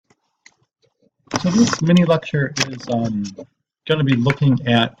So this mini lecture is going to be looking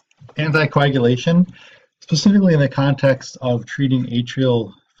at anticoagulation, specifically in the context of treating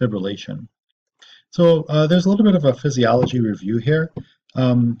atrial fibrillation. So there's a little bit of a physiology review here.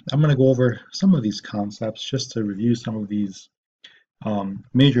 I'm going to go over some of these concepts just to review some of these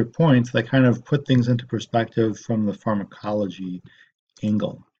major points that kind of put things into perspective from the pharmacology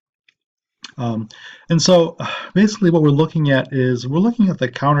angle. And so basically what we're looking at is we're looking at the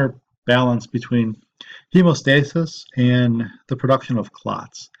counterbalance between hemostasis and the production of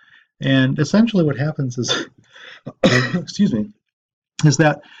clots. And essentially what happens is, excuse me, is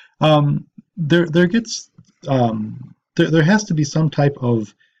that there has to be some type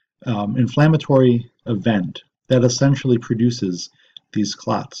of inflammatory event that essentially produces these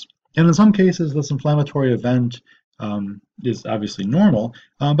clots. And in some cases, this inflammatory event is obviously normal,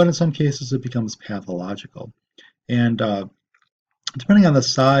 but in some cases it becomes pathological. And depending on the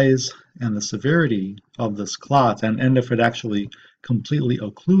size and the severity of this clot, and if it actually completely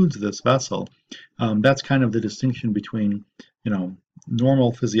occludes this vessel, that's kind of the distinction between,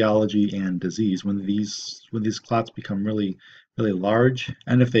 normal physiology and disease. When these clots become really large,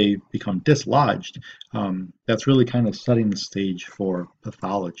 and if they become dislodged, that's really kind of setting the stage for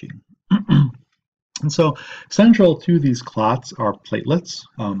pathology. And so central to these clots are platelets,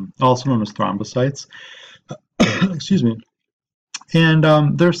 also known as thrombocytes. Excuse me.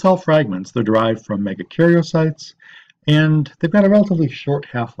 And they're cell fragments. They're derived from megakaryocytes, and they've got a relatively short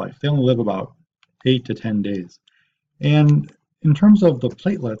half-life. They only live about 8 to 10 days. And in terms of the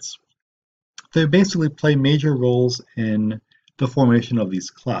platelets, they basically play major roles in the formation of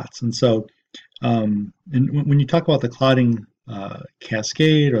these clots. And so and when you talk about the clotting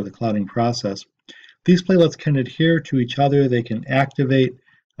cascade or the clotting process, these platelets can adhere to each other. They can activate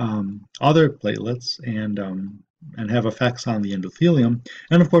other platelets and have effects on the endothelium.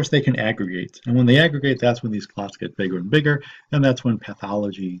 And of course, they can aggregate. And when they aggregate, that's when these clots get bigger and bigger, and that's when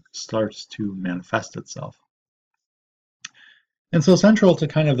pathology starts to manifest itself. And so central to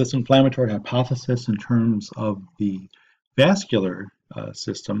kind of this inflammatory hypothesis in terms of the vascular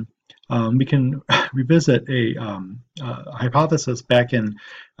system, we can revisit a hypothesis back in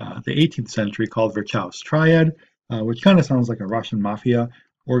the 18th century called Virchow's Triad, which kind of sounds like a Russian mafia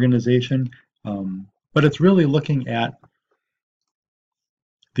organization, but it's really looking at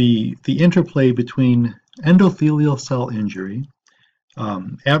the interplay between endothelial cell injury,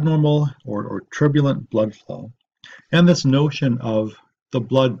 abnormal or turbulent blood flow, and this notion of the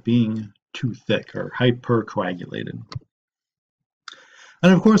blood being too thick or hypercoagulated.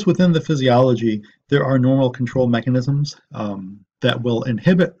 And of course, within the physiology, there are normal control mechanisms that will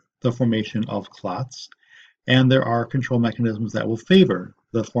inhibit the formation of clots, and there are control mechanisms that will favor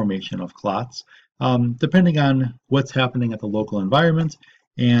the formation of clots, depending on what's happening at the local environment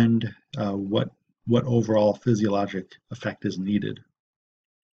and what overall physiologic effect is needed.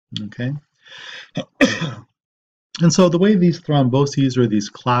 Okay. And so the way these thromboses or these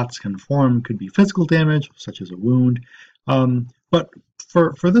clots can form could be physical damage, such as a wound. But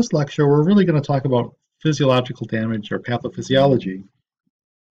for this lecture, we're really going to talk about physiological damage or pathophysiology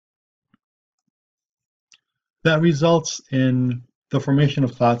that results in the formation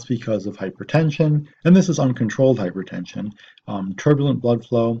of clots because of hypertension, and this is uncontrolled hypertension, turbulent blood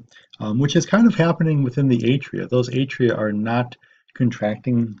flow, which is kind of happening within the atria. Those atria are not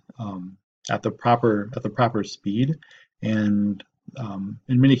contracting at the proper speed, and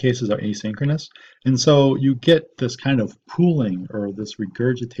in many cases are asynchronous, and so you get this kind of pooling or this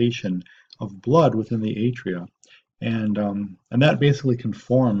regurgitation of blood within the atria, and that basically can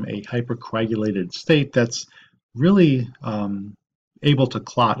form a hypercoagulated state that's really able to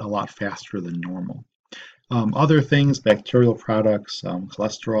clot a lot faster than normal. Other things, bacterial products,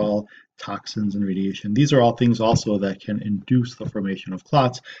 cholesterol, toxins, and radiation, these are all things also that can induce the formation of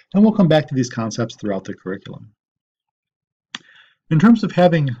clots, and we'll come back to these concepts throughout the curriculum. In terms of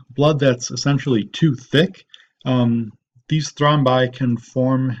having blood that's essentially too thick, these thrombi can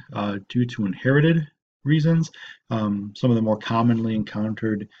form due to inherited reasons. Some of the more commonly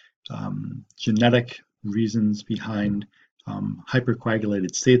encountered genetic reasons behind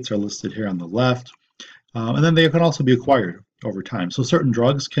hypercoagulated states are listed here on the left. And then they can also be acquired over time. So certain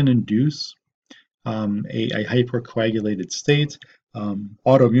drugs can induce a hypercoagulated state,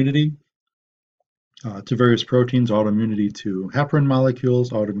 autoimmunity to various proteins, autoimmunity to heparin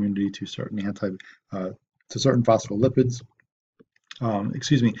molecules, autoimmunity to certain certain phospholipids,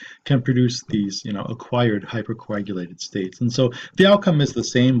 can produce these acquired hypercoagulated states. And so the outcome is the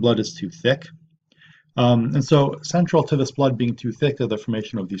same: blood is too thick. And so central to this blood being too thick are the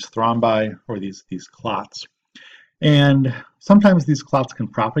formation of these thrombi or these clots. And sometimes these clots can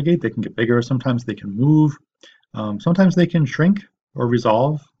propagate, they can get bigger, sometimes they can move, sometimes they can shrink or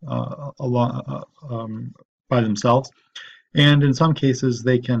resolve by themselves. And in some cases,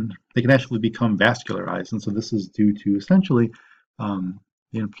 they can actually become vascularized. And so this is due to essentially the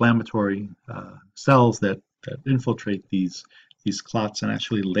inflammatory cells that infiltrate these clots and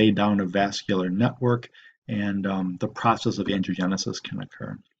actually lay down a vascular network, and the process of angiogenesis can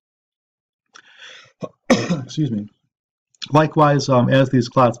occur. Excuse me. Likewise, as these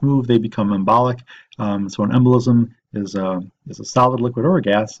clots move, they become embolic. So an embolism is a solid, liquid, or a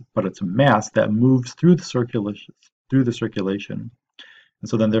gas, but it's a mass that moves through the circulation. And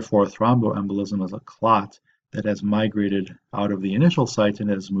so then, therefore, thromboembolism is a clot that has migrated out of the initial site and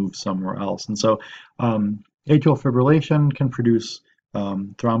has moved somewhere else. And so, atrial fibrillation can produce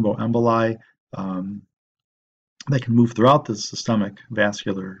thromboemboli. They can move throughout the systemic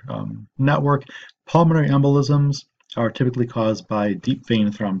vascular network. Pulmonary embolisms are typically caused by deep vein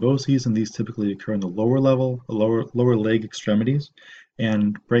thromboses, and these typically occur in the lower leg extremities,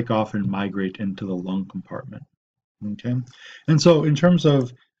 and break off and migrate into the lung compartment. Okay, and so in terms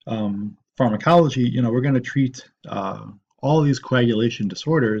of pharmacology, we're going to treat all these coagulation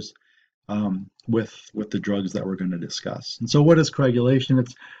disorders with the drugs that we're going to discuss. And so what is coagulation?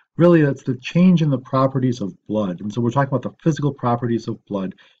 It's the change in the properties of blood. And so we're talking about the physical properties of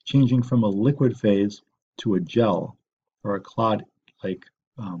blood changing from a liquid phase to a gel or a clot-like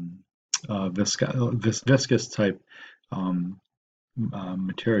viscous type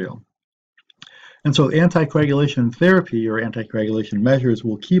material. And so anticoagulation therapy or anticoagulation measures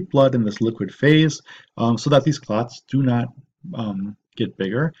will keep blood in this liquid phase so that these clots do not get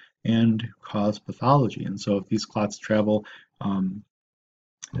bigger and cause pathology. And so if these clots travel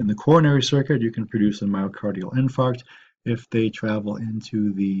in the coronary circuit, you can produce a myocardial infarct. If they travel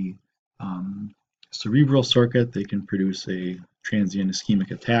into the cerebral circuit, they can produce a transient ischemic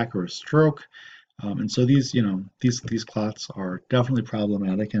attack or a stroke. And so these clots are definitely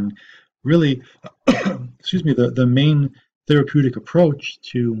problematic, and really, excuse me, the main therapeutic approach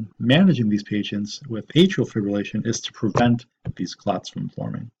to managing these patients with atrial fibrillation is to prevent these clots from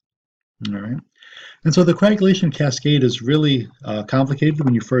forming. All right. And so the coagulation cascade is really complicated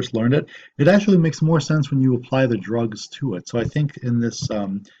when you first learned it. It actually makes more sense when you apply the drugs to it. So I think in this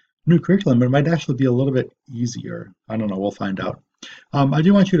new curriculum, it might actually be a little bit easier. I don't know, we'll find out. I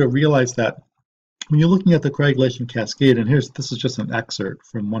do want you to realize that when you're looking at the coagulation cascade, and this is just an excerpt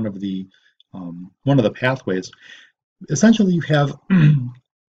from one of the pathways. Essentially, you have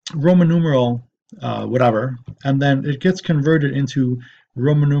Roman numeral whatever, and then it gets converted into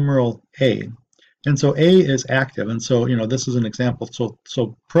Roman numeral A. And so A is active, and so this is an example.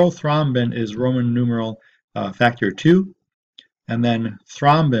 So prothrombin is Roman numeral factor 2, and then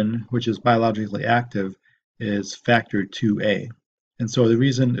thrombin, which is biologically active, is factor 2A. And so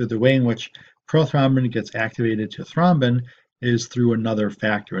the way in which prothrombin gets activated to thrombin is through another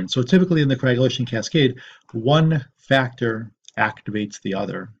factor. And so typically in the coagulation cascade, one factor activates the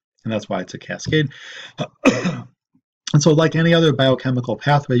other, and that's why it's a cascade. And so like any other biochemical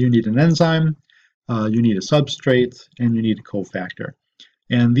pathway, you need an enzyme, you need a substrate, and you need a cofactor.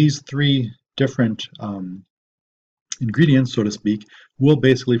 And these three different ingredients, so to speak, will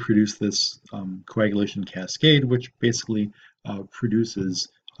basically produce this coagulation cascade, which basically produces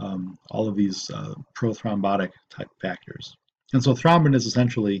all of these prothrombotic type factors. And so thrombin is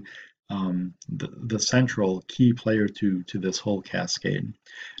essentially the central key player to this whole cascade.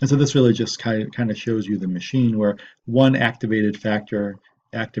 And so this really just kind of shows you the machine where one activated factor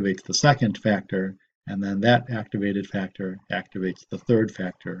activates the second factor, and then that activated factor activates the third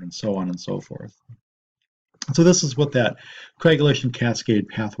factor, and so on and so forth. So this is what that coagulation cascade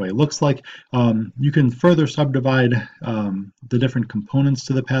pathway looks like. You can further subdivide the different components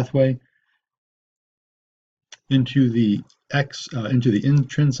to the pathway into the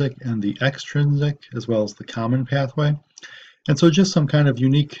intrinsic and the extrinsic, as well as the common pathway. And so just some kind of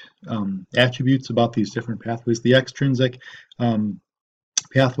unique attributes about these different pathways. The extrinsic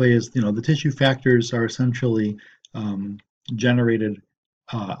pathway is, the tissue factors are essentially generated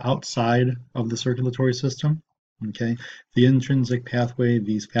outside of the circulatory system. Okay, the intrinsic pathway,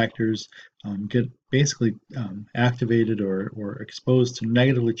 these factors get basically activated or exposed to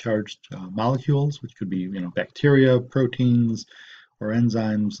negatively charged molecules, which could be bacteria, proteins, or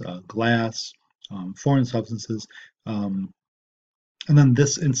enzymes, glass, foreign substances, and then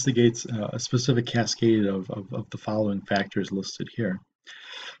this instigates a specific cascade of the following factors listed here.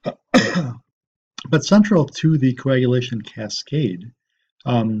 But central to the coagulation cascade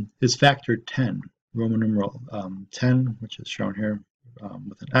is factor 10, Roman numeral 10, which is shown here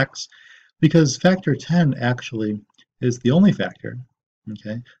with an X, because factor 10 actually is the only factor,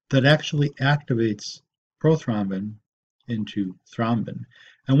 okay, that actually activates prothrombin into thrombin.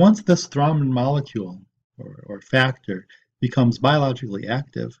 And once this thrombin molecule or factor becomes biologically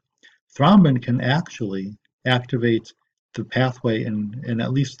active, thrombin can actually activate the pathway in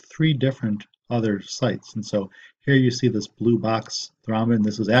at least 3 different other sites. And so here you see this blue box thrombin.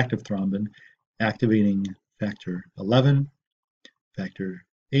 This is active thrombin activating factor 11, factor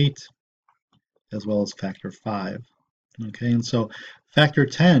 8, as well as factor 5. Okay, and so factor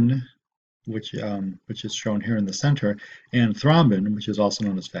 10, which is shown here in the center, and thrombin, which is also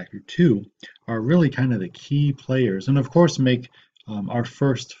known as factor 2, are really kind of the key players, and of course make our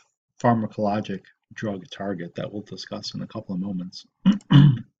first pharmacologic drug target that we'll discuss in a couple of moments.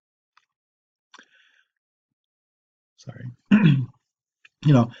 Sorry.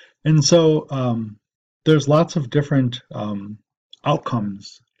 And so there's lots of different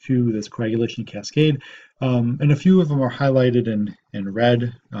outcomes to this coagulation cascade, and a few of them are highlighted in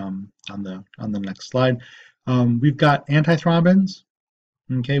red on the next slide. We've got antithrombins,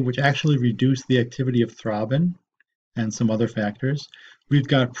 okay, which actually reduce the activity of thrombin and some other factors. We've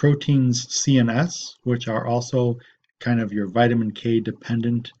got proteins CNS, which are also kind of your vitamin K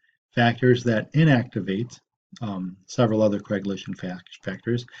dependent factors that inactivate several other coagulation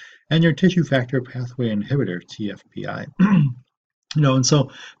factors, and your tissue factor pathway inhibitor, TFPI. And so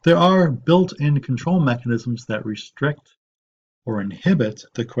there are built-in control mechanisms that restrict or inhibit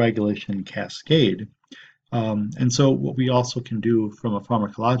the coagulation cascade. And so what we also can do from a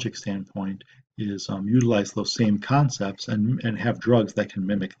pharmacologic standpoint is utilize those same concepts and have drugs that can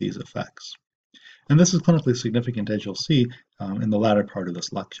mimic these effects. And this is clinically significant, as you'll see in the latter part of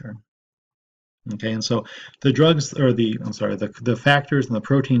this lecture. Okay, and so the drugs, or the factors and the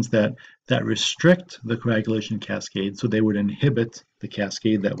proteins that restrict the coagulation cascade, so they would inhibit the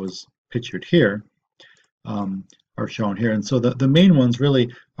cascade that was pictured here, are shown here. And so the main ones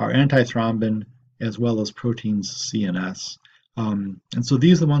really are antithrombin as well as proteins CNS. And so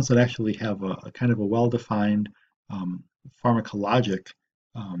these are the ones that actually have a kind of a well-defined pharmacologic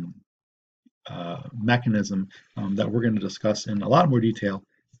mechanism that we're going to discuss in a lot more detail,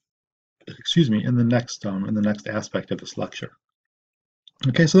 in the next aspect of this lecture.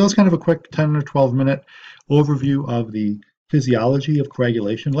 Okay, so that's kind of a quick 10 or 12 minute overview of the physiology of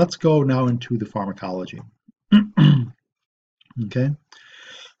coagulation. Let's go now into the pharmacology. Okay,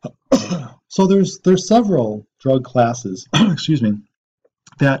 so there's several drug classes,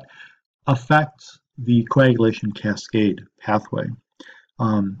 that affect the coagulation cascade pathway.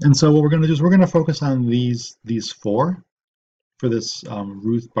 And so what we're going to do is we're going to focus on these 4 for this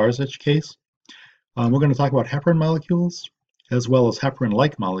Ruth Barzich case. We're going to talk about heparin molecules, as well as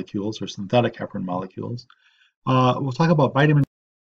heparin-like molecules or synthetic heparin molecules. We'll talk about vitamin